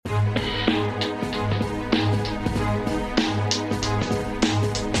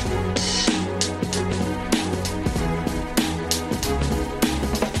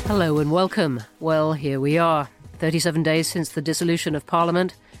Hello and welcome. Well, here we are. 37 days since the dissolution of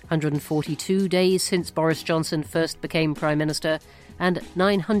Parliament, 142 days since Boris Johnson first became Prime Minister, and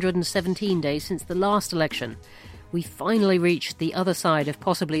 917 days since the last election. We finally reached the other side of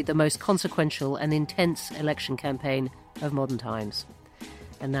possibly the most consequential and intense election campaign of modern times.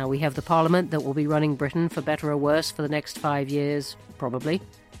 And now we have the Parliament that will be running Britain for better or worse for the next 5 years, probably.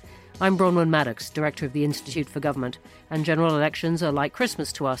 I'm Bronwyn Maddox, Director of the Institute for Government, and general elections are like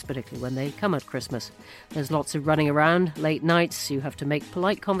Christmas to us, particularly when they come at Christmas. There's lots of running around, late nights, you have to make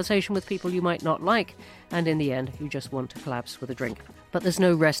polite conversation with people you might not like, and in the end, you just want to collapse with a drink. But there's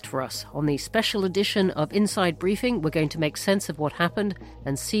no rest for us. On the special edition of Inside Briefing, we're going to make sense of what happened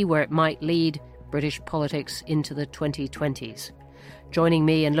and see where it might lead British politics into the 2020s. Joining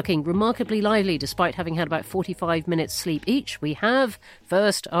me and looking remarkably lively despite having had about 45 minutes sleep each, we have,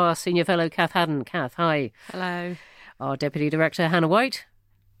 first, our senior fellow Kath Haddon. Kath, hi. Hello. Our Deputy Director, Hannah White.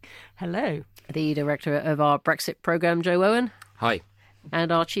 Hello. The Director of our Brexit programme, Joe Owen. Hi. And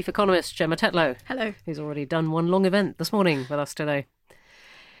our Chief Economist, Gemma Tetlow. Hello. Who's already done one long event this morning with us today.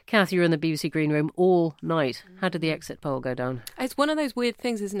 Kath, you were in the BBC Green Room all night. How did the exit poll go down? It's one of those weird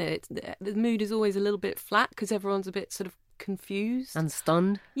things, isn't it? The mood is always a little bit flat because everyone's a bit sort of confused. And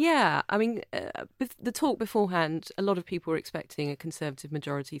stunned? Yeah. I mean, the talk beforehand, a lot of people were expecting a Conservative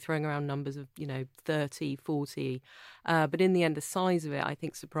majority, throwing around numbers of, 30, 40. But in the end, the size of it, I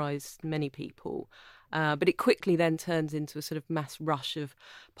think, surprised many people. But it quickly then turns into a sort of mass rush of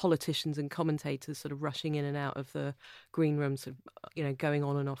politicians and commentators sort of rushing in and out of the green room, sort of, going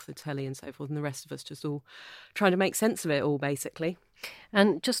on and off the telly and so forth, and the rest of us just all trying to make sense of it all, basically.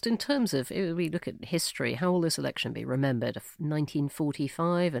 And just in terms of, if we look at history, how will this election be remembered?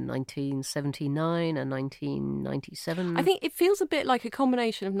 1945 and 1979 and 1997? I think it feels a bit like a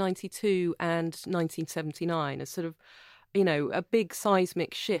combination of 92 and 1979, a sort of, a big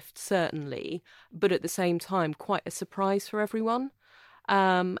seismic shift, certainly, but at the same time, quite a surprise for everyone.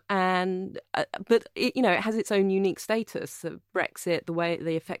 But it has its own unique status. Brexit,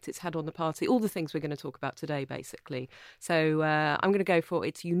 the effect it's had on the party, all the things we're going to talk about today, basically. So I'm going to go for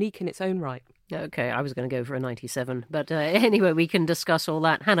it's unique in its own right. OK, I was going to go for a 97. But anyway, we can discuss all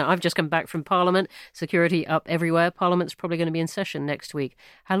that. Hannah, I've just come back from Parliament. Security up everywhere. Parliament's probably going to be in session next week.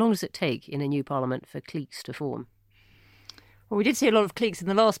 How long does it take in a new Parliament for cliques to form? Well, we did see a lot of cliques in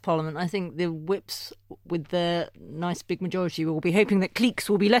the last Parliament. I think the whips, with their nice big majority, will be hoping that cliques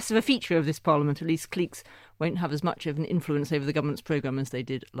will be less of a feature of this Parliament. At least cliques won't have as much of an influence over the government's programme as they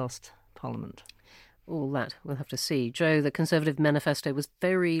did last Parliament. All that we'll have to see. Joe, the Conservative manifesto was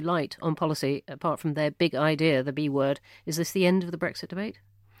very light on policy, apart from their big idea, the B word. Is this the end of the Brexit debate?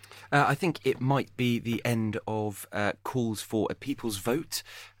 I think it might be the end of calls for a people's vote,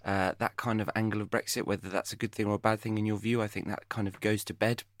 that kind of angle of Brexit, whether that's a good thing or a bad thing in your view. I think that kind of goes to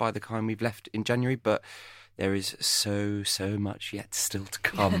bed by the time we've left in January, but there is so much yet still to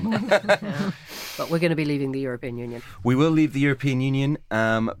come. Yeah. But we're going to be leaving the European Union. We will leave the European Union,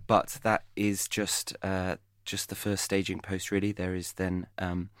 but that is just the first staging post, really. There is then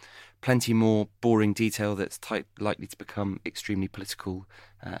plenty more boring detail that's likely to become extremely political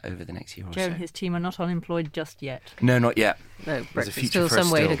over the next year or so. Joe and his team are not unemployed just yet. No, not yet. No, There's a Brexit's future still for us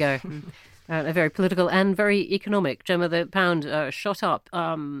some way to go. Very political and very economic. Gemma, the pound shot up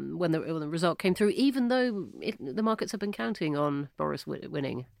when the result came through, even though the markets have been counting on Boris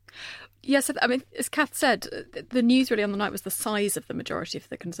winning. Yes, I mean, as Kath said, the news really on the night was the size of the majority for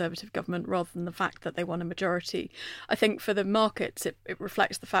the Conservative government rather than the fact that they won a majority. I think for the markets, it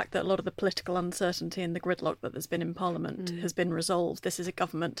reflects the fact that a lot of the political uncertainty and the gridlock that there's been in Parliament has been resolved. This is a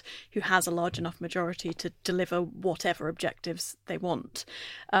government who has a large enough majority to deliver whatever objectives they want.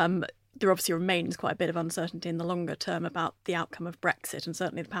 There obviously remains quite a bit of uncertainty in the longer term about the outcome of Brexit, and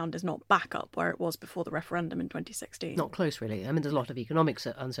certainly the pound is not back up where it was before the referendum in 2016. Not close, really. I mean, there's a lot of economic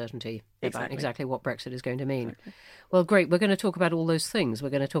uncertainty about exactly what Brexit is going to mean. Exactly. Well, great. We're going to talk about all those things. We're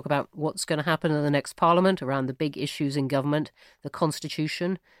going to talk about what's going to happen in the next Parliament, around the big issues in government, the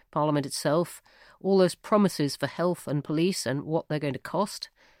Constitution, Parliament itself, all those promises for health and police and what they're going to cost,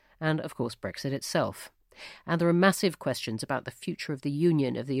 and, of course, Brexit itself. And there are massive questions about the future of the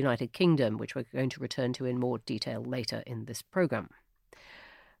Union of the United Kingdom, which we're going to return to in more detail later in this programme.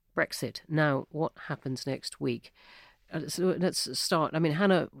 Brexit. Now, what happens next week? So let's start. I mean,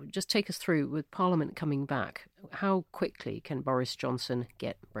 Hannah, just take us through with Parliament coming back. How quickly can Boris Johnson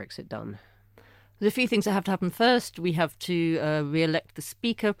get Brexit done? There's a few things that have to happen first. We have to re-elect the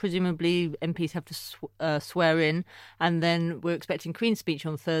Speaker, presumably MPs have to swear in, and then we're expecting Queen's speech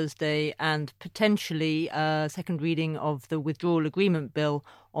on Thursday and potentially a second reading of the withdrawal agreement bill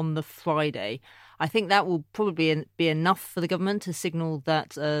on the Friday. I think that will probably be enough for the government to signal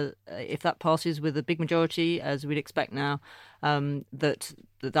that if that passes with a big majority, as we'd expect now, that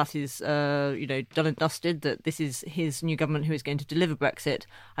is done and dusted, that this is his new government who is going to deliver Brexit.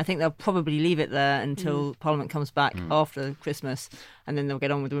 I think they'll probably leave it there until Parliament comes back after Christmas, and then they'll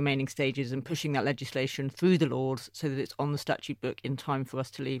get on with the remaining stages and pushing that legislation through the Lords so that it's on the statute book in time for us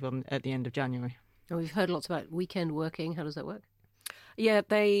to leave at the end of January. Well, we've heard lots about weekend working. How does that work? Yeah,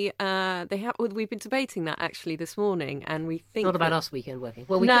 they have. Well, we've been debating that actually this morning, and we think not about us weekend working.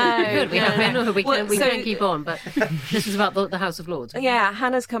 Well, we can keep on, but this is about the House of Lords. Yeah,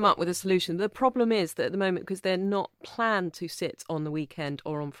 Hannah's come up with a solution. The problem is that at the moment, because they're not planned to sit on the weekend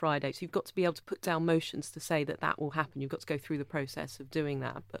or on Friday, so you've got to be able to put down motions to say that will happen. You've got to go through the process of doing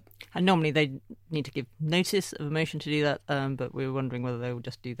that. And normally they need to give notice of a motion to do that, but we were wondering whether they will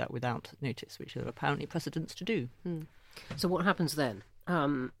just do that without notice, which there are apparently precedents to do. So what happens then?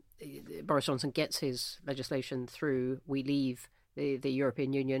 Boris Johnson gets his legislation through, we leave the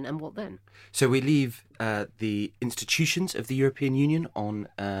European Union, and what then? So we leave the institutions of the European Union on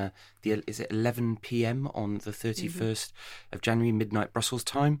 11 p.m. on the 31st of January, midnight Brussels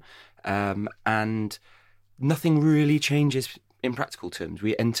time, and nothing really changes in practical terms.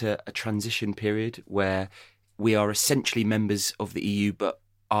 We enter a transition period where we are essentially members of the EU, but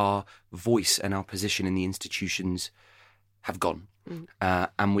our voice and our position in the institutions have gone.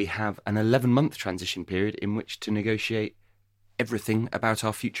 And we have an 11-month transition period in which to negotiate everything about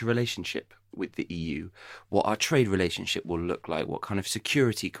our future relationship with the EU, what our trade relationship will look like, what kind of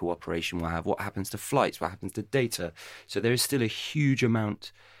security cooperation we'll have, what happens to flights, what happens to data. So there is still a huge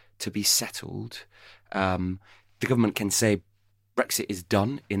amount to be settled. The government can say Brexit is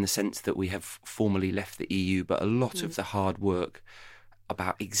done in the sense that we have formally left the EU, but a lot of the hard work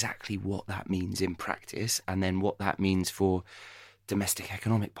about exactly what that means in practice, and then what that means for domestic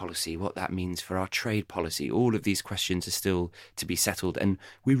economic policy, what that means for our trade policy, all of these questions are still to be settled, and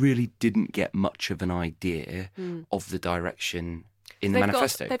we really didn't get much of an idea of the direction in the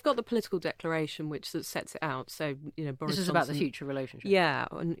manifesto. They've got the political declaration which sets it out. So, Boris This is Johnson, about the future relationship. Yeah,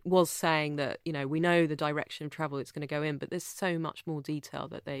 and was saying that, we know the direction of travel it's going to go in, but there's so much more detail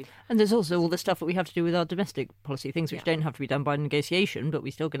that they've... And there's also all the stuff that we have to do with our domestic policy, things which don't have to be done by negotiation, but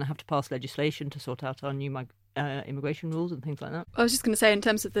we're still going to have to pass legislation to sort out our new immigration rules and things like that. I was just going to say, in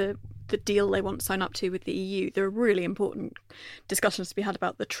terms of the deal they want to sign up to with the EU, there are really important discussions to be had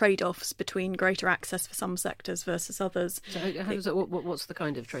about the trade-offs between greater access for some sectors versus others. So what's the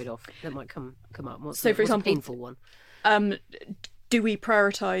kind of trade-off that might come up? What's for example, a painful one? Do we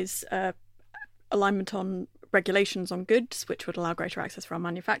prioritise alignment on regulations on goods, which would allow greater access for our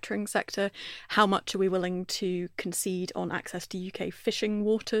manufacturing sector? How much are we willing to concede on access to UK fishing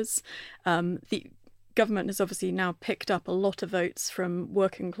waters? The government has obviously now picked up a lot of votes from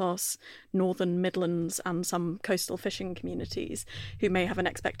working class Northern Midlands and some coastal fishing communities who may have an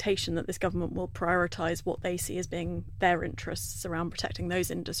expectation that this government will prioritise what they see as being their interests around protecting those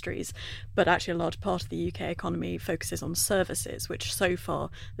industries. But actually a large part of the UK economy focuses on services, which so far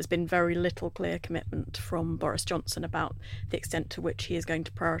there's been very little clear commitment from Boris Johnson about the extent to which he is going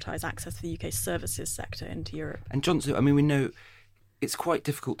to prioritise access to the UK services sector into Europe. And Johnson, we know it's quite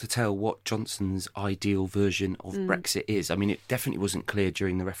difficult to tell what Johnson's ideal version of Brexit is. It definitely wasn't clear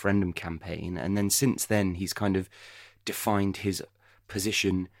during the referendum campaign. And then since then, he's kind of defined his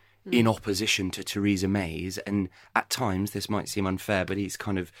position in opposition to Theresa May's. And at times, this might seem unfair, but he's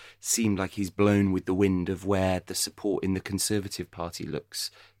kind of seemed like he's blown with the wind of where the support in the Conservative Party looks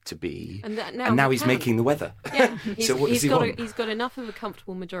to be. And now he's making the weather. Yeah, So what does he want? He's got enough of a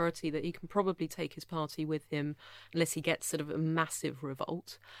comfortable majority that he can probably take his party with him unless he gets sort of a massive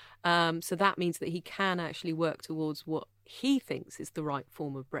revolt. So that means that he can actually work towards what he thinks is the right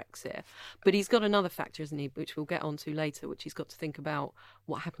form of Brexit. But he's got another factor, isn't he, which we'll get onto later, which he's got to think about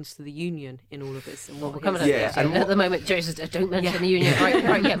what happens to the union in all of this. And we'll come to that. At the moment, Joe says, don't mention the union.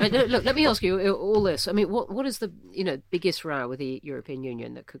 Right, yeah. But look, let me ask you all this. What is the biggest row with the European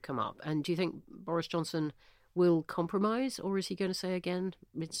Union that could come up? And do you think Boris Johnson will compromise, or is he going to say again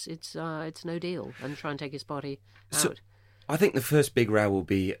it's no deal and try and take his party out? So, I think the first big row will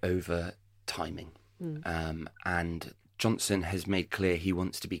be over timing. And Johnson has made clear he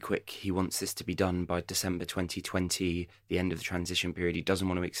wants to be quick. He wants this to be done by December 2020, the end of the transition period. He doesn't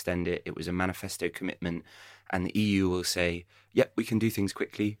want to extend it. It was a manifesto commitment. And the EU will say, yep, we can do things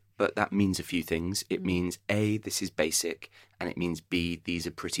quickly, but that means a few things. It means A, this is basic, and it means B, these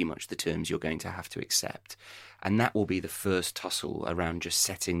are pretty much the terms you're going to have to accept. And that will be the first tussle around just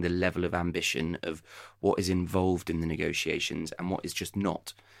setting the level of ambition of what is involved in the negotiations and what is just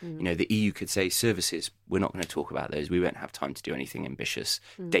not. You know, the EU could say services, we're not going to talk about those. We won't have time to do anything ambitious.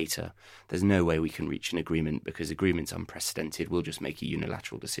 Data, there's no way we can reach an agreement because agreement's unprecedented. We'll just make a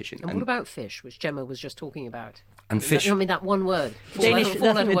unilateral decision. And what about fish, which Gemma was just talking about? And fish. I mean, that one word. The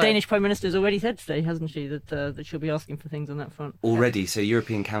Danish Prime Minister has already said today, hasn't she, that she'll be asking for things on that front. Already. So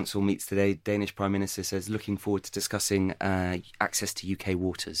European Council meets today. Danish Prime Minister says looking forward to discussing access to UK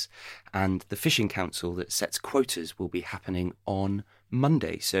waters. And the Fishing Council that sets quotas will be happening on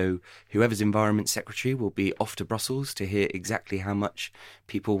Monday. So whoever's Environment Secretary will be off to Brussels to hear exactly how much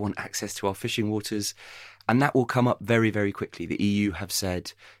people want access to our fishing waters. And that will come up very, very quickly. The EU have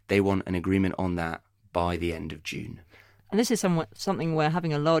said they want an agreement on that by the end of June. And this is something where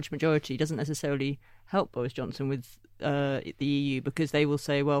having a large majority doesn't necessarily help Boris Johnson with the EU, because they will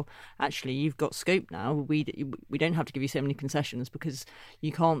say, well, actually, you've got scope now. We don't have to give you so many concessions because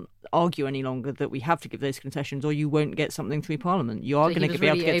you can't argue any longer that we have to give those concessions or you won't get something through Parliament. You are going to be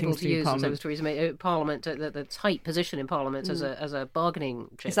able to get things through Parliament. Theresa May, Parliament, the tight position in Parliament as a bargaining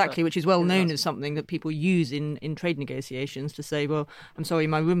chip. Exactly, which is well known as something that people use in trade negotiations to say, well, I'm sorry,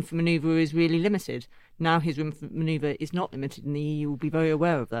 my room for manoeuvre is really limited. Now his room for manoeuvre is not limited, and the EU will be very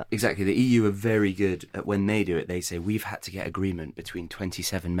aware of that. Exactly. The EU are very good at when they do it. They say, we've had to get agreement between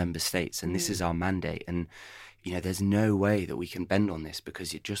 27 member states, and this is our mandate. And, you know, there's no way that we can bend on this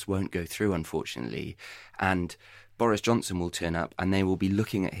because it just won't go through, unfortunately. And Boris Johnson will turn up and they will be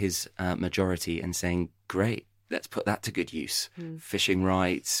looking at his majority and saying, great, let's put that to good use. Fishing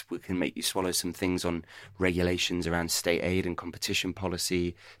rights, we can make you swallow some things on regulations around state aid and competition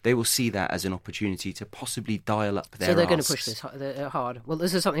policy. They will see that as an opportunity to possibly dial up their So they're asks. going to push this hard. Well,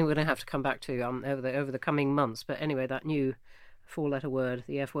 this is something we're going to have to come back to over the coming months. But anyway, that new four-letter word,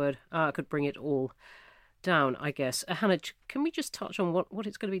 the F word, could bring it all down, I guess. Hannah, can we just touch on what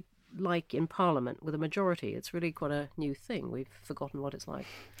it's going to be like in Parliament with a majority? It's really quite a new thing. We've forgotten what it's like.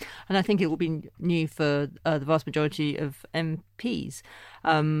 And I think it will be new for the vast majority of MPs.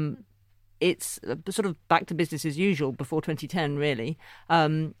 It's sort of back to business as usual before 2010, really.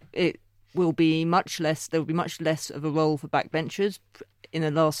 It will be much less. There will be much less of a role for backbenchers. In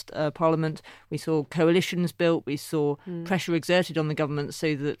the last Parliament, we saw coalitions built, we saw pressure exerted on the government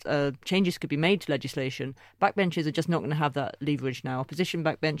so that changes could be made to legislation. Backbenchers are just not going to have that leverage now. Opposition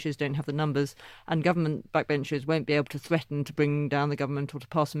backbenchers don't have the numbers, and government backbenchers won't be able to threaten to bring down the government or to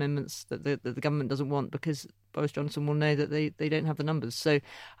pass amendments that the government doesn't want, because Boris Johnson will know that they don't have the numbers. So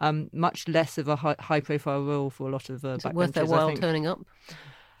much less of a high-profile role for a lot of backbenchers. Is it worth their while turning up?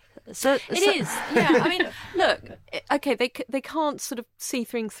 So it is, yeah. I mean, look, okay, they can't sort of see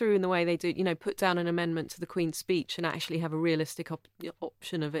things through in the way they do, you know, put down an amendment to the Queen's speech and actually have a realistic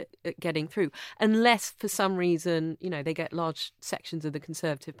option of it getting through, unless for some reason, you know, they get large sections of the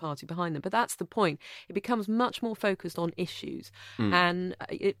Conservative Party behind them. But that's the point. It becomes much more focused on issues. And,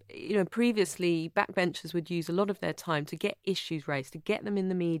 you know, previously backbenchers would use a lot of their time to get issues raised, to get them in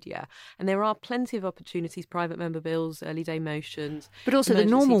the media. And there are plenty of opportunities, private member bills, early day motions. But also the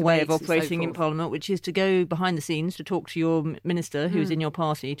normal way of debates and so operating in forth. Parliament, which is to go behind the scenes to talk to your minister who's in your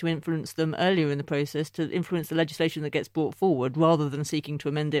party, to influence them earlier in the process, to influence the legislation that gets brought forward, rather than seeking to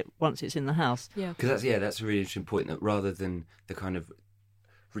amend it once it's in the House. Yeah. Because that's a really interesting point, that rather than the kind of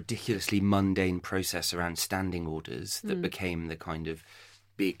ridiculously mundane process around standing orders that became the kind of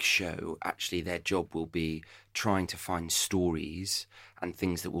big show, actually their job will be trying to find stories and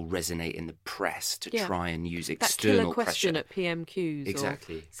things that will resonate in the press to try and use That external killer question pressure. at PMQs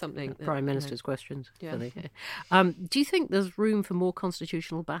Exactly. or something. Prime Minister's questions. Yeah. Do you think there's room for more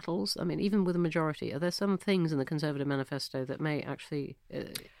constitutional battles? I mean, even with a majority, are there some things in the Conservative manifesto that may actually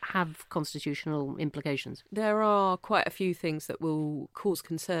have constitutional implications? There are quite a few things that will cause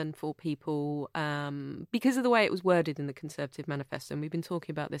concern for people because of the way it was worded in the Conservative manifesto, and we've been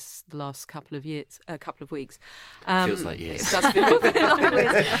talking about this the last couple of weeks. Feels like years. It does feel like years.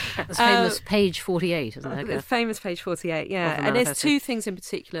 That's famous page 48, isn't it? The famous page 48, yeah. Of the And there's manifesto. two things in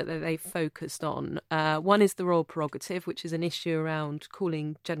particular that they focused on. One is the royal prerogative, which is an issue around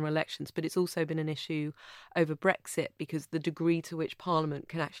calling general elections, but it's also been an issue over Brexit, because the degree to which Parliament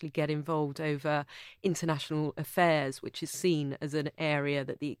can actually get involved over international affairs, which is seen as an area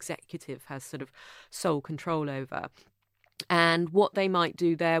that the executive has sort of sole control over. And what they might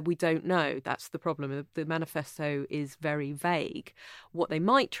do there, we don't know. That's the problem. The manifesto is very vague. What they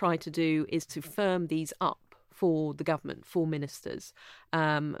might try to do is to firm these up for the government, for ministers,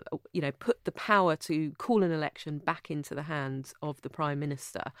 put the power to call an election back into the hands of the Prime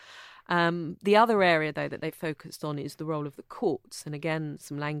Minister. The other area, though, that they focused on is the role of the courts. And again,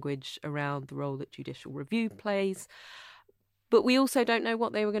 some language around the role that judicial review plays. But we also don't know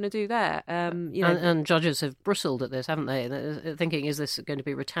what they were going to do there. And judges have bristled at this, haven't they? They're thinking, is this going to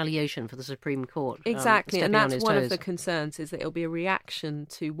be retaliation for the Supreme Court? Exactly, and that's one of the concerns, is that it'll be a reaction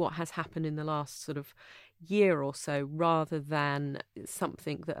to what has happened in the last sort of year or so, rather than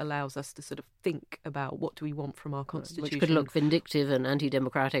something that allows us to sort of think about what do we want from our constitution. Which could look vindictive and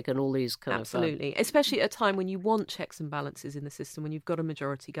anti-democratic and all these kind Absolutely. Especially at a time when you want checks and balances in the system, when you've got a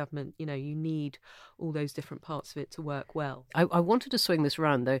majority government, you need all those different parts of it to work well. I wanted to swing this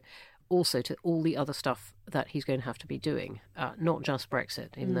around, though, also to all the other stuff that he's going to have to be doing, not just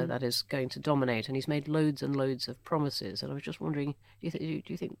Brexit, even though that is going to dominate. And he's made loads and loads of promises. And I was just wondering, do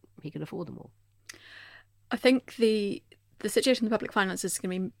you think he can afford them all? I think the situation in the public finances is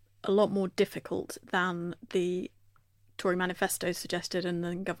going to be a lot more difficult than the Tory manifesto suggested and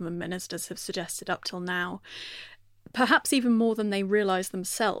the government ministers have suggested up till now. Perhaps even more than they realise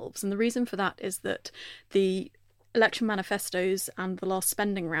themselves. And the reason for that is that the election manifestos and the last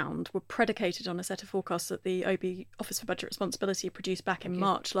spending round were predicated on a set of forecasts that the OB, Office for Budget Responsibility, produced back in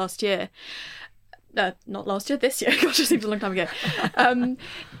March last year. Not last year, this year. Gosh, it seems a long time ago.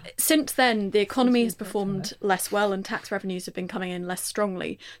 Since then, the economy has performed less well and tax revenues have been coming in less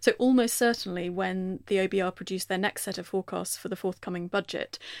strongly. So almost certainly when the OBR produce their next set of forecasts for the forthcoming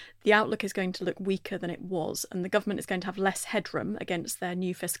budget, the outlook is going to look weaker than it was, and the government is going to have less headroom against their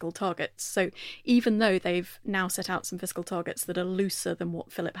new fiscal targets. So even though they've now set out some fiscal targets that are looser than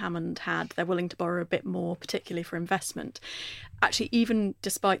what Philip Hammond had, they're willing to borrow a bit more, particularly for investment. Actually, even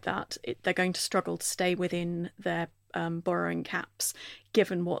despite that, they're going to struggle to stay within their borrowing caps,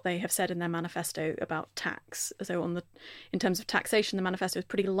 given what they have said in their manifesto about tax. So in terms of taxation, the manifesto is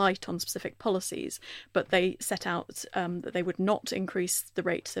pretty light on specific policies, but they set out that they would not increase the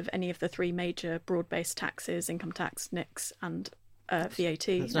rates of any of the three major broad-based taxes, income tax, NICs and VAT,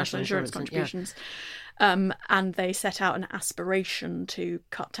 national insurance contributions. Yeah. And they set out an aspiration to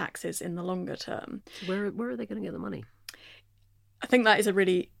cut taxes in the longer term. Where are they going to get the money? I think that is a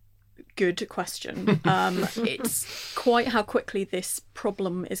really good question. It's quite how quickly this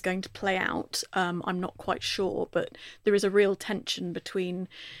problem is going to play out. I'm not quite sure, but there is a real tension between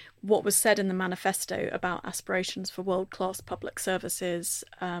what was said in the manifesto about aspirations for world-class public services,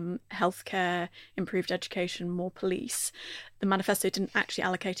 healthcare, improved education, more police. The manifesto didn't actually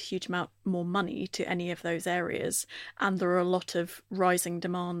allocate a huge amount more money to any of those areas, and there are a lot of rising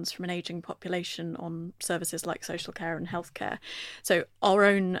demands from an ageing population on services like social care and healthcare. So our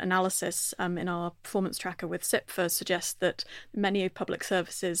own analysis in our performance tracker with SIPFA suggests that many public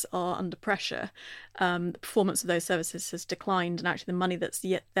services are under pressure. The performance of those services has declined, and actually the money that's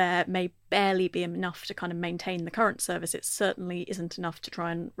yet there may barely be enough to kind of maintain the current service. It certainly isn't enough to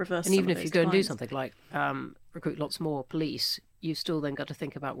try and reverse some of those declines. And even if you go and do something like recruit lots more police, you've still then got to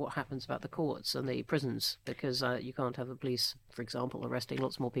think about what happens about the courts and the prisons, because you can't have the police, for example, arresting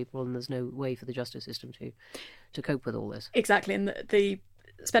lots more people, and there's no way for the justice system to cope with all this. Exactly, and the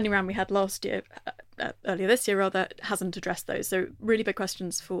spending round we had last year, earlier this year rather, hasn't addressed those. So really big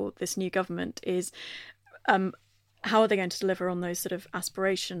questions for this new government is how are they going to deliver on those sort of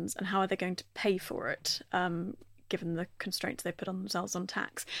aspirations, and how are they going to pay for it, given the constraints they put on themselves on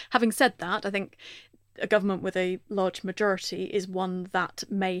tax. Having said that, I think a government with a large majority is one that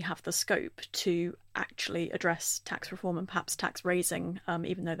may have the scope to actually address tax reform and perhaps tax raising,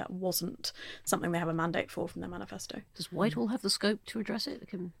 even though that wasn't something they have a mandate for from their manifesto. Does Whitehall have the scope to address it?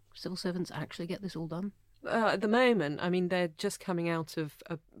 Can civil servants actually get this all done? At the moment, I mean, they're just coming out of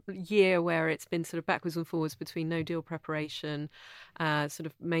a year where it's been sort of backwards and forwards between no deal preparation, sort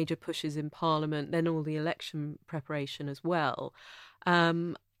of major pushes in Parliament, then all the election preparation as well.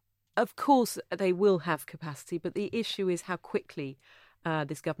 Of course, they will have capacity, but the issue is how quickly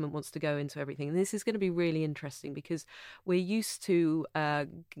this government wants to go into everything. And this is going to be really interesting, because we're used to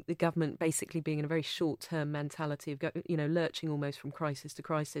the government basically being in a very short-term mentality of, lurching almost from crisis to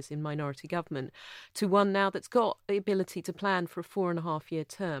crisis in minority government, to one now that's got the ability to plan for a 4.5-year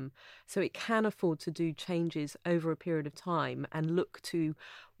term. So it can afford to do changes over a period of time and look to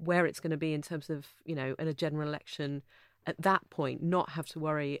where it's going to be in terms of, in a general election at that point, not have to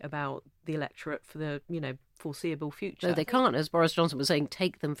worry about the electorate for the, foreseeable future. No, they can't, as Boris Johnson was saying,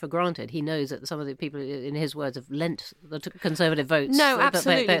 take them for granted. He knows that some of the people, in his words, have lent the Conservative votes. No,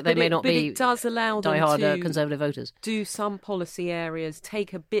 absolutely. They may not be it does allow them diehard to Conservative voters. Do some policy areas,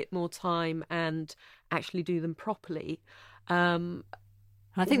 take a bit more time and actually do them properly.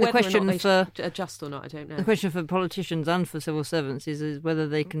 I think Whether the question or not for they adjust or not, I don't know. the question for politicians and for civil servants is whether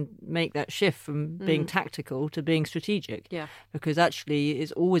they can make that shift from being tactical to being strategic. Yeah. Because actually,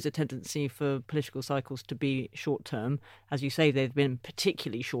 it's always a tendency for political cycles to be short term. As you say, they've been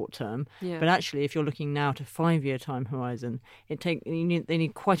particularly short term. Yeah. But actually, if you're looking now to 5-year time horizon, they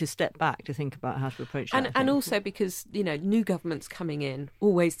need quite a step back to think about how to approach that. And also because new governments coming in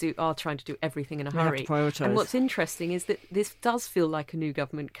always are trying to do everything in a They have hurry. to prioritise. And what's interesting is that this does feel like a new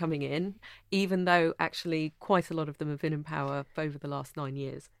government coming in, even though actually quite a lot of them have been in power over the last 9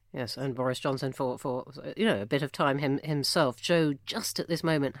 years. Yes, and Boris Johnson for a bit of time himself. Joe, just at this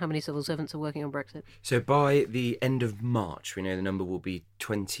moment, how many civil servants are working on Brexit? So by the end of March, we know the number will be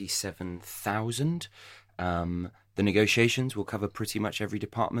 27,000. The negotiations will cover pretty much every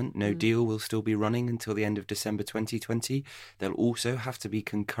department. No deal will still be running until the end of December 2020. They'll also have to be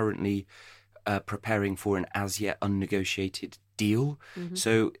concurrently preparing for an as-yet unnegotiated deal.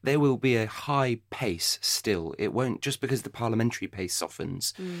 So there will be a high pace still. It won't, just because the parliamentary pace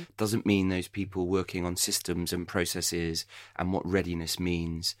softens, doesn't mean those people working on systems and processes and what readiness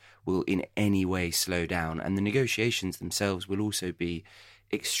means will in any way slow down. And the negotiations themselves will also be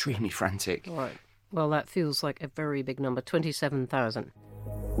extremely frantic. All right. Well, that feels like a very big number, 27,000.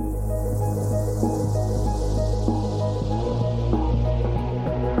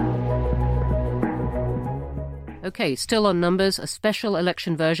 OK, still on numbers, a special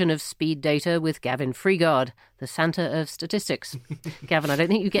election version of Speed Data with Gavin Freegard, the Santa of statistics. Gavin, I don't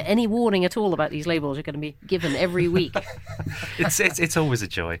think you get any warning at all about these labels you're going to be given every week. It's always a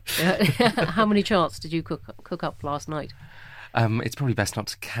joy. How many charts did you cook up last night? It's probably best not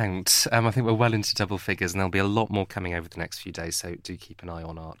to count. I think we're well into double figures, and there'll be a lot more coming over the next few days, so do keep an eye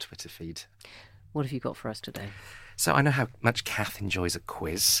on our Twitter feed. What have you got for us today? So I know how much Kath enjoys a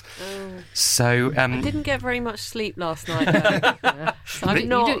quiz. So I didn't get very much sleep last night, though. So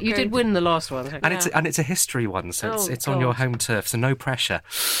you did win the last one. And it's a history one, so it's on God. your home turf, so no pressure.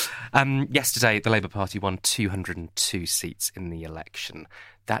 Yesterday, the Labour Party won 202 seats in the election.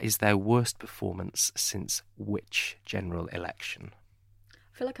 That is their worst performance since which general election?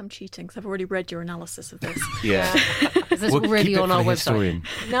 I feel like I'm cheating because I've already read your analysis of this. Yeah. Is this already on our website?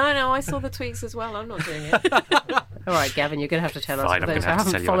 No, I saw the tweets as well. I'm not doing it. All right, Gavin, you're going to have to tell us Fine, for I'm those gonna who have to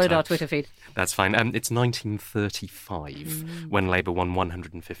haven't tell you followed what our time. Twitter feed. That's fine. It's 1935 when Labour won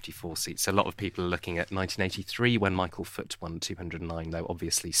 154 seats. So a lot of people are looking at 1983 when Michael Foot won 209, though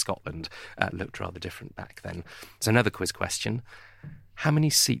obviously Scotland looked rather different back then. So another quiz question. How many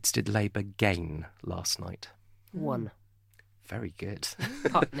seats did Labour gain last night? 1. Very good.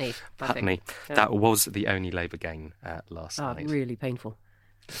 Putney. I think. Yeah. That was the only Labour gain last night. Really painful.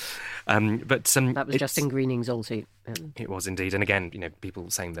 But That was Justin Greening's old seat. Yeah. It was indeed. And again,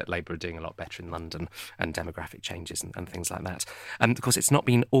 people saying that Labour are doing a lot better in London and demographic changes and things like that. And of course, it's not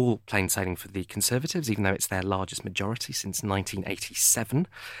been all plain sailing for the Conservatives, even though it's their largest majority since 1987.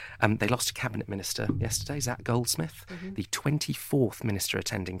 They lost a cabinet minister yesterday, Zach Goldsmith, the 24th minister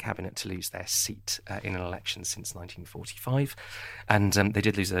attending cabinet to lose their seat in an election since 1945. And they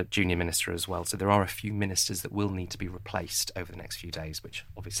did lose a junior minister as well. So there are a few ministers that will need to be replaced over the next few days, which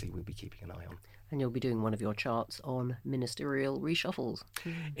obviously we'll be keeping an eye on. And you'll be doing one of your charts on ministerial reshuffles.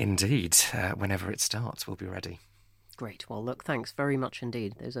 Indeed. Whenever it starts, we'll be ready. Great. Well, look, thanks very much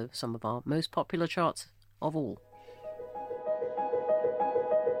indeed. Those are some of our most popular charts of all.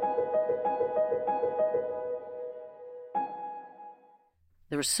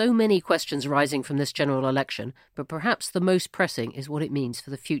 There are so many questions arising from this general election, but perhaps the most pressing is what it means for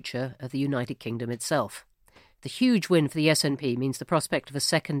the future of the United Kingdom itself. The huge win for the SNP means the prospect of a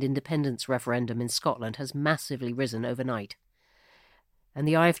second independence referendum in Scotland has massively risen overnight. And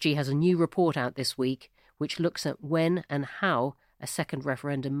the IFG has a new report out this week which looks at when and how a second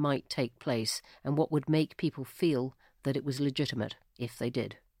referendum might take place and what would make people feel that it was legitimate if they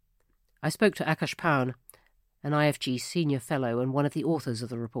did. I spoke to Akash Paun, an IFG senior fellow and one of the authors of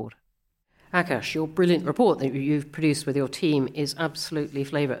the report. Akash, your brilliant report that you've produced with your team is absolutely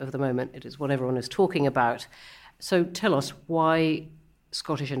flavour of the moment. It is what everyone is talking about. So tell us why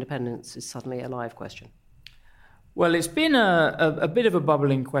Scottish independence is suddenly a live question. Well, it's been a bit of a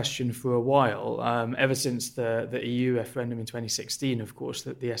bubbling question for a while, ever since the EU referendum in 2016, of course,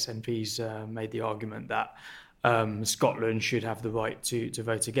 that the SNPs made the argument that Scotland should have the right to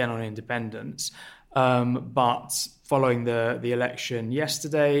vote again on independence. But following the election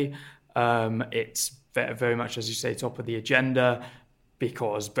yesterday, it's very much, as you say, top of the agenda.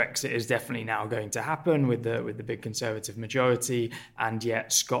 because Brexit is definitely now going to happen with the big Conservative majority, and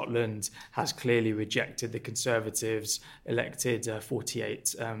yet Scotland has clearly rejected the Conservatives, elected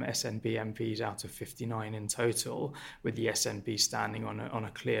 48 SNP MPs out of 59 in total, with the SNP standing on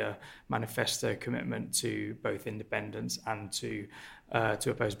a clear manifesto commitment to both independence and to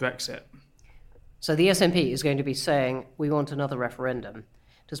oppose Brexit. So the SNP is going to be saying, we want another referendum.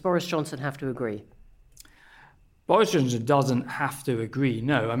 Does Boris Johnson have to agree? Boris Johnson doesn't have to agree,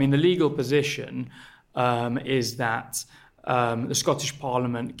 no. I mean, the legal position is that the Scottish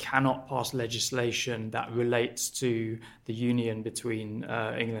Parliament cannot pass legislation that relates to the union between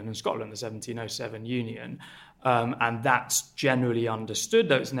England and Scotland, the 1707 union. And that's generally understood,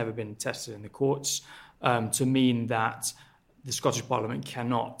 though it's never been tested in the courts, to mean that the Scottish Parliament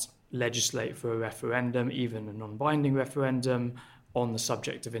cannot legislate for a referendum, even a non-binding referendum, on the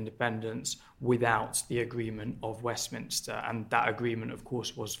subject of independence without the agreement of Westminster. And that agreement, of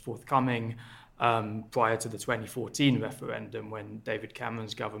course, was forthcoming prior to the 2014 referendum, when David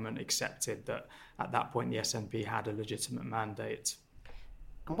Cameron's government accepted that at that point the SNP had a legitimate mandate.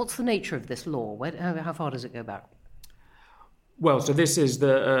 And what's the nature of this law? How far does it go back? Well, so this is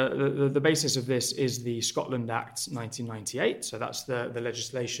the basis of this is the Scotland Act 1998. So that's the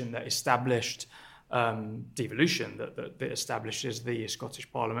legislation that established devolution, that establishes the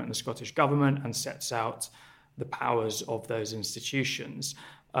Scottish Parliament and the Scottish Government and sets out the powers of those institutions.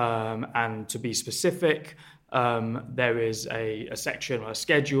 And to be specific, there is a section or a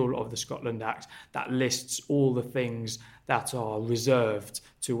schedule of the Scotland Act that lists all the things that are reserved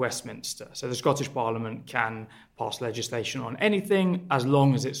to Westminster. So the Scottish Parliament can pass legislation on anything as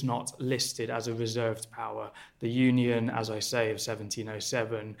long as it's not listed as a reserved power. The Union, as I say, of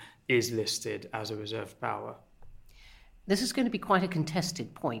 1707 is listed as a reserved power. This is going to be quite a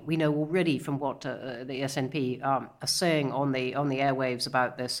contested point. We know already from what the SNP are saying on the airwaves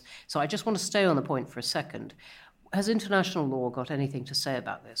about this. So I just want to stay on the point for a second. Has international law got anything to say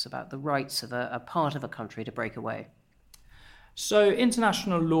about this, about the rights of a part of a country to break away? So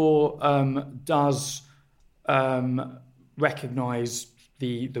international law does recognise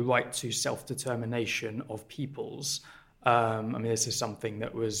the right to self-determination of peoples. I mean, this is something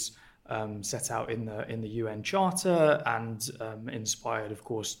that was set out in the UN Charter and inspired, of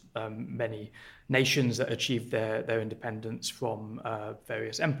course, many nations that achieved their independence from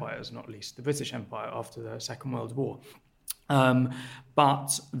various empires, not least the British Empire after the Second World War.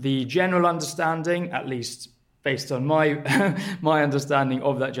 But the general understanding, at least based on my understanding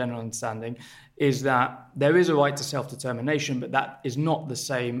of that general understanding, is that there is a right to self-determination, but that is not the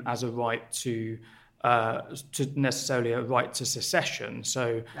same as a right to necessarily a right to secession.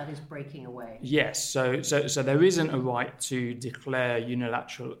 So that is breaking away. Yes. So there isn't a right to declare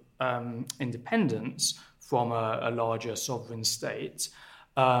unilateral independence from a larger sovereign state,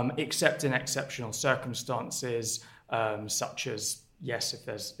 except in exceptional circumstances, such as, yes,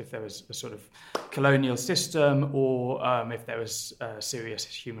 if there was a sort of colonial system, or if there was serious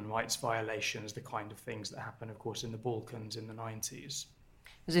human rights violations, the kind of things that happened, of course, in the Balkans in the 90s.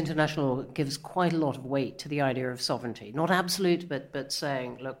 Because international law gives quite a lot of weight to the idea of sovereignty. Not absolute, but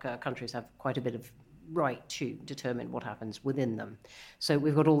saying, look, countries have quite a bit of right to determine what happens within them. So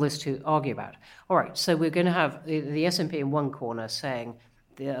we've got all this to argue about. All right, so we're going to have the SNP in one corner saying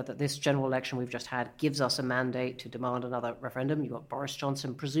that this general election we've just had gives us a mandate to demand another referendum. You've got Boris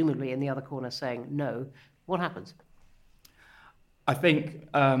Johnson presumably in the other corner saying no. What happens? I think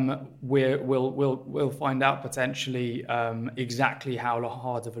we'll find out potentially exactly how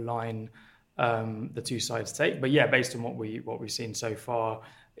hard of a line the two sides take. But yeah, based on what we've seen so far,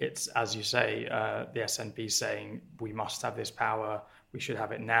 it's, as you say, the SNP saying we must have this power, we should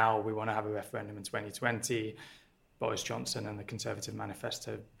have it now, we want to have a referendum in 2020. Boris Johnson and the Conservative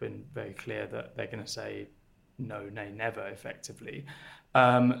manifesto have been very clear that they're going to say no, nay, never, effectively.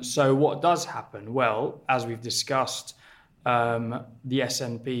 So what does happen? Well, as we've discussed, the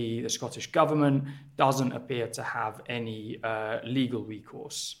SNP, the Scottish government, doesn't appear to have any legal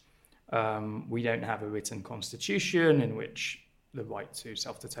recourse. We don't have a written constitution in which the right to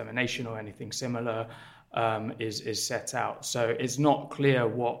self-determination or anything similar is set out. So it's not clear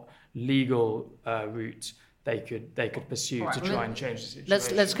what legal route they could pursue to try and change the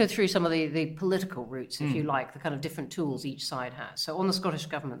situation. Let's go through some of the political routes, if you like, the kind of different tools each side has. So on the Scottish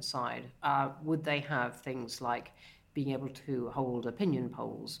government side, would they have things like being able to hold opinion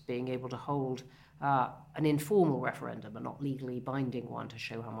polls, being able to hold an informal referendum, and not legally binding one, to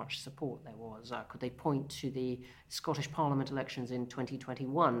show how much support there was? Could they point to the Scottish Parliament elections in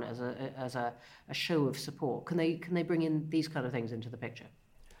 2021 as a show of support? Can they bring in these kind of things into the picture?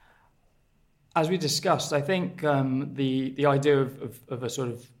 As we discussed, I think the idea of a sort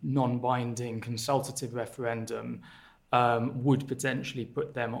of non-binding consultative referendum would potentially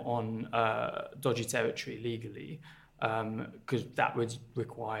put them on dodgy territory legally, because that would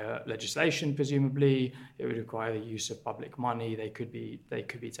require legislation. Presumably, it would require the use of public money. They could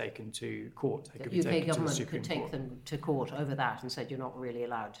be taken to court. The UK government could take them to court over that and said you're not really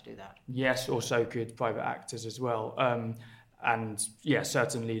allowed to do that. Yes, also could private actors as well. And yeah,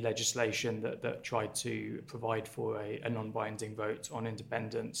 certainly legislation that tried to provide for a non-binding vote on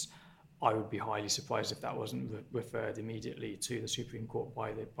independence. I would be highly surprised if that wasn't referred immediately to the Supreme Court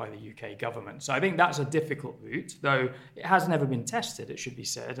by the UK government. So I think that's a difficult route, though it has never been tested, it should be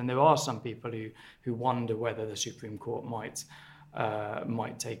said. And there are some people who wonder whether the Supreme Court might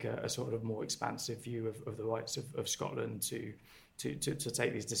take a sort of more expansive view of the rights of Scotland to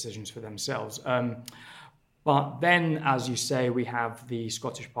take these decisions for themselves. But then, as you say, we have the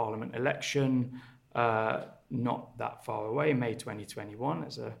Scottish Parliament election, not that far away, May 2021.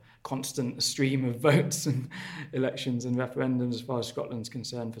 There's a constant stream of votes and elections and referendums as far as Scotland's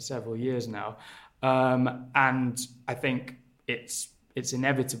concerned for several years now. And I think it's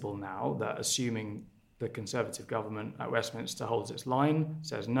inevitable now that, assuming the Conservative government at Westminster holds its line,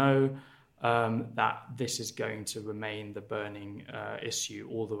 says no, that this is going to remain the burning issue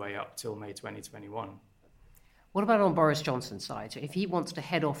all the way up till May 2021. What about on Boris Johnson's side? So if he wants to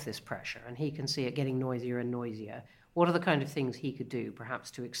head off this pressure and he can see it getting noisier and noisier, what are the kind of things he could do,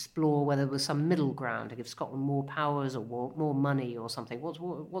 perhaps to explore whether there was some middle ground to give Scotland more powers or more money or something?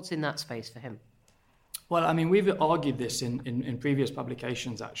 What's in that space for him? Well, I mean, we've argued this in previous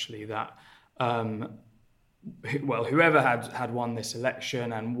publications, actually, that whoever had won this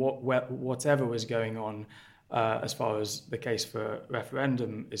election and whatever was going on as far as the case for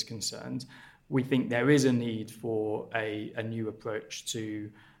referendum is concerned, we think there is a need for a new approach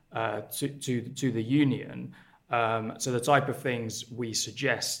to the union. So the type of things we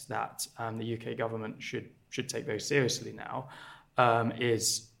suggest that the UK government should take very seriously now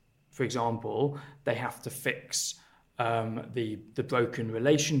is, for example, they have to fix the broken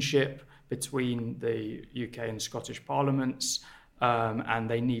relationship between the UK and Scottish parliaments, and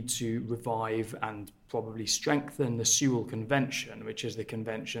they need to revive and probably strengthen the Sewell Convention, which is the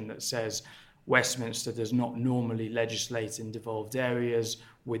convention that says Westminster does not normally legislate in devolved areas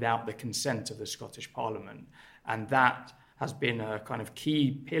without the consent of the Scottish Parliament. And that has been a kind of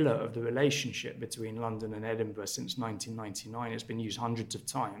key pillar of the relationship between London and Edinburgh since 1999. It's been used hundreds of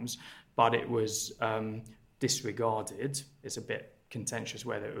times, but it was disregarded. It's a bit contentious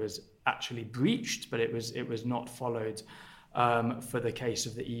whether it was actually breached, but it was not followed for the case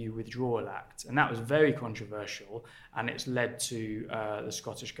of the EU Withdrawal Act. And that was very controversial, and it's led to the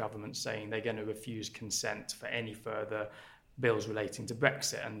Scottish government saying they're going to refuse consent for any further bills relating to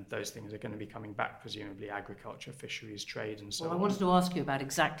Brexit, and those things are going to be coming back, presumably agriculture, fisheries, trade, and so on. I wanted to ask you about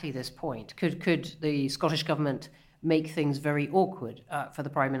exactly this point. Could the Scottish government make things very awkward for the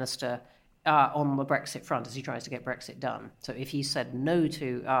Prime Minister on the Brexit front as he tries to get Brexit done? So if he said no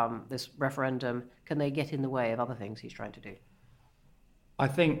to this referendum, can they get in the way of other things he's trying to do? I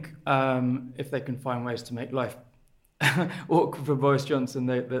think if they can find ways to make life awkward for Boris Johnson,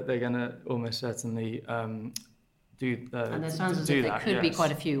 they're going to almost certainly do and there sounds as if there could be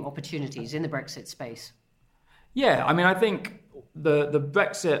quite a few opportunities in the Brexit space. Yeah, I mean, I think the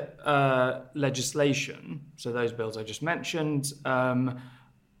Brexit legislation, so those bills I just mentioned,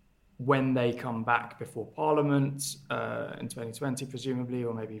 when they come back before Parliament in 2020, presumably,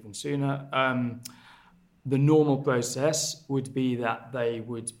 or maybe even sooner, the normal process would be that they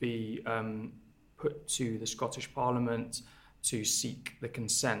would be put to the Scottish Parliament to seek the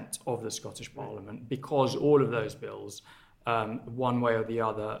consent of the Scottish Parliament, because all of those bills, one way or the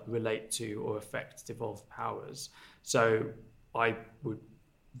other, relate to or affect devolved powers. So I would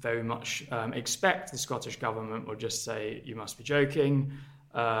very much expect the Scottish government will just say, you must be joking,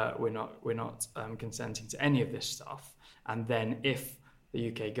 we're not consenting to any of this stuff. And then if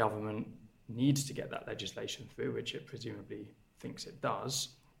the UK government needs to get that legislation through, which it presumably thinks it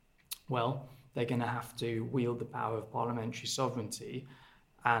does, well, they're going to have to wield the power of parliamentary sovereignty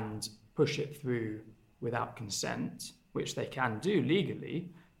and push it through without consent, which they can do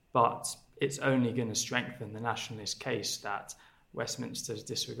legally, but it's only going to strengthen the nationalist case that Westminster's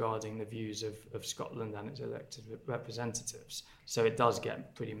disregarding the views of Scotland and its elected representatives. So it does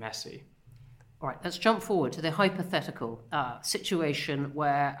get pretty messy. All right, let's jump forward to the hypothetical situation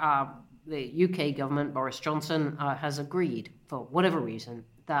where the UK government, Boris Johnson, has agreed, for whatever reason,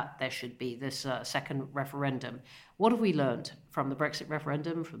 that there should be this second referendum. What have we learned from the Brexit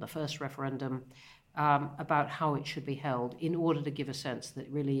referendum, from the first referendum, about how it should be held in order to give a sense that it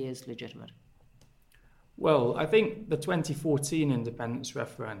really is legitimate? Well, I think the 2014 independence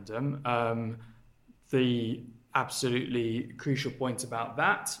referendum, the absolutely crucial point about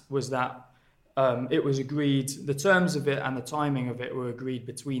that was that it was agreed, the terms of it and the timing of it were agreed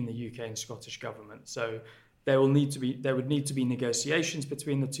between the UK and Scottish government. So there would need to be negotiations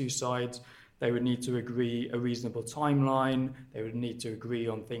between the two sides. They would need to agree a reasonable timeline. They would need to agree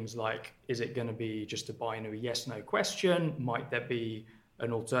on things like, is it going to be just a binary yes-no question? Might there be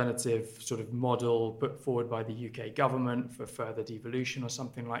an alternative sort of model put forward by the UK government for further devolution or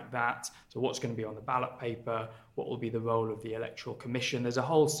something like that? So what's going to be on the ballot paper? What will be the role of the Electoral Commission? There's a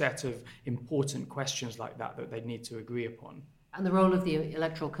whole set of important questions like that that they need to agree upon. And the role of the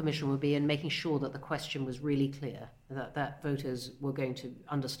Electoral Commission would be in making sure that the question was really clear, that voters were going to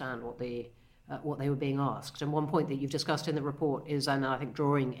understand what they were being asked. And one point that you've discussed in the report is, and I think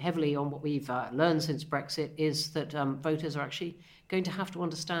drawing heavily on what we've learned since Brexit, is that voters are actually going to have to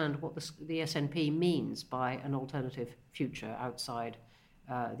understand what the SNP means by an alternative future outside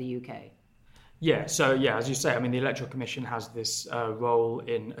the UK. Yeah, so as you say, I mean, the Electoral Commission has this role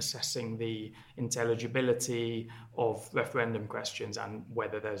in assessing the intelligibility of referendum questions and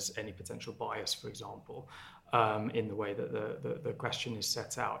whether there's any potential bias, for example, in the way that the question is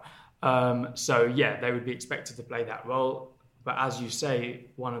set out. They would be expected to play that role. But as you say,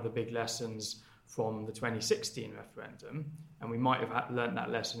 one of the big lessons from the 2016 referendum, and we might have learned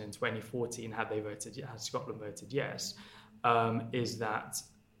that lesson in 2014 had Scotland voted yes, is that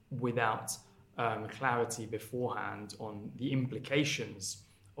without clarity beforehand on the implications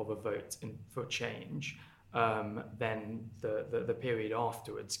of a vote for change, then the period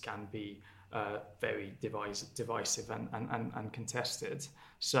afterwards can be very divisive and contested.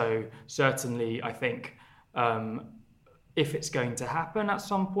 So certainly, I think if it's going to happen at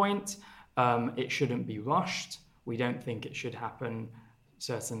some point, it shouldn't be rushed. We don't think it should happen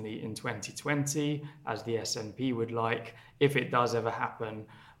certainly in 2020, as the SNP would like. If it does ever happen,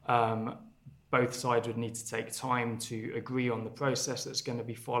 both sides would need to take time to agree on the process that's going to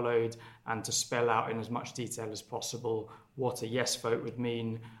be followed and to spell out in as much detail as possible what a yes vote would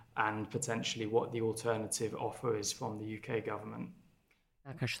mean and potentially what the alternative offer is from the UK government.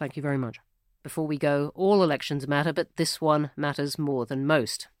 Akash, thank you very much. Before we go, all elections matter, but this one matters more than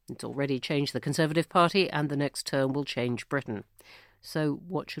most. It's already changed the Conservative Party, and the next term will change Britain. So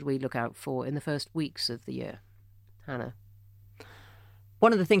what should we look out for in the first weeks of the year? Hannah?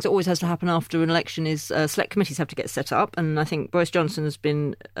 One of the things that always has to happen after an election is select committees have to get set up. And I think Boris Johnson has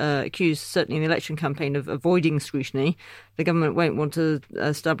been accused, certainly in the election campaign, of avoiding scrutiny. The government won't want to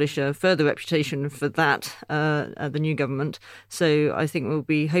establish a further reputation for that, the new government. So I think we'll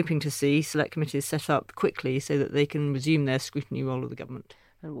be hoping to see select committees set up quickly so that they can resume their scrutiny role of the government.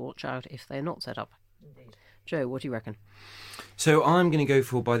 And watch out if they're not set up. Indeed. Joe, what do you reckon? So I'm going to go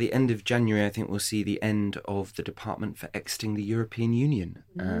for, by the end of January, I think we'll see the end of the Department for Exiting the European Union.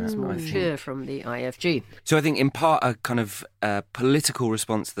 Small cheer from the IFG. So I think in part a kind of political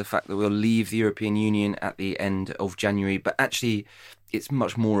response to the fact that we'll leave the European Union at the end of January, but actually it's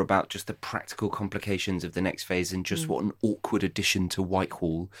much more about just the practical complications of the next phase and just what an awkward addition to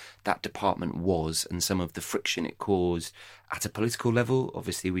Whitehall that department was and some of the friction it caused at a political level.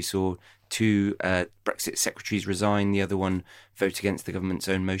 Obviously, we saw two Brexit secretaries resign, the other one vote against the government's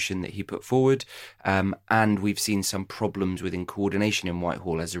own motion that he put forward. And we've seen some problems within coordination in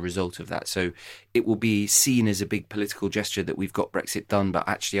Whitehall as a result of that. So it will be seen as a big political gesture that we've got Brexit done. But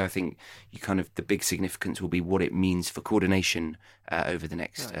actually, I think the big significance will be what it means for coordination over the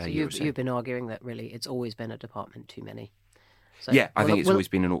next year or so. You've been arguing that really it's always been a department too many. So, yeah, I think it's always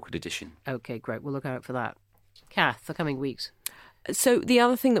been an awkward addition. OK, great. We'll look out for that. Kath, the coming weeks. So the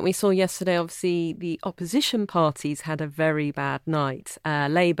other thing that we saw yesterday, obviously, the opposition parties had a very bad night.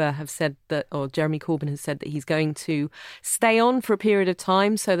 Labour have said that, or Jeremy Corbyn has said that he's going to stay on for a period of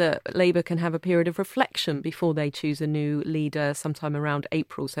time so that Labour can have a period of reflection before they choose a new leader sometime around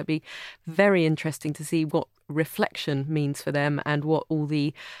April. So it'd be very interesting to see what reflection means for them and what all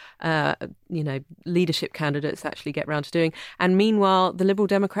the leadership candidates actually get round to doing. And meanwhile, the Liberal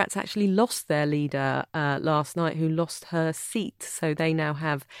Democrats actually lost their leader last night, who lost her seat. So they now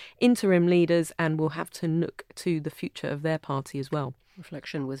have interim leaders and will have to look to the future of their party as well.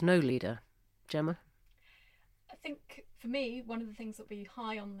 Reflection with no leader. Gemma? I think for me, one of the things that will be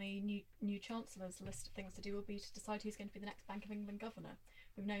high on the new Chancellor's list of things to do will be to decide who's going to be the next Bank of England governor.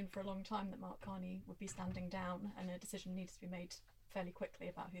 We've known for a long time that Mark Carney would be standing down, and a decision needs to be made fairly quickly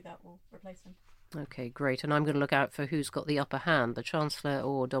about who that will replace him. OK, great. And I'm going to look out for who's got the upper hand, the Chancellor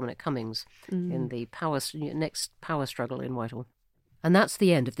or Dominic Cummings, in the next power struggle in Whitehall. And that's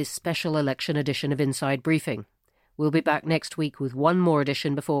the end of this special election edition of Inside Briefing. We'll be back next week with one more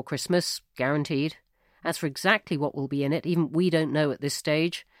edition before Christmas, guaranteed. As for exactly what will be in it, even we don't know at this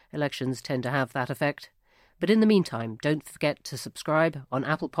stage. Elections tend to have that effect. But in the meantime, don't forget to subscribe on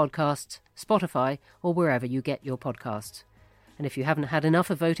Apple Podcasts, Spotify, or wherever you get your podcasts. And if you haven't had enough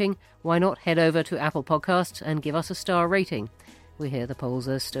of voting, why not head over to Apple Podcasts and give us a star rating? We hear the polls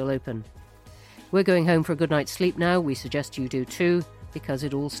are still open. We're going home for a good night's sleep now. We suggest you do too, because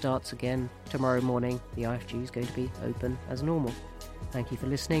it all starts again tomorrow morning. The IFG is going to be open as normal. Thank you for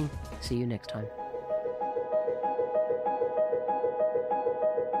listening. See you next time.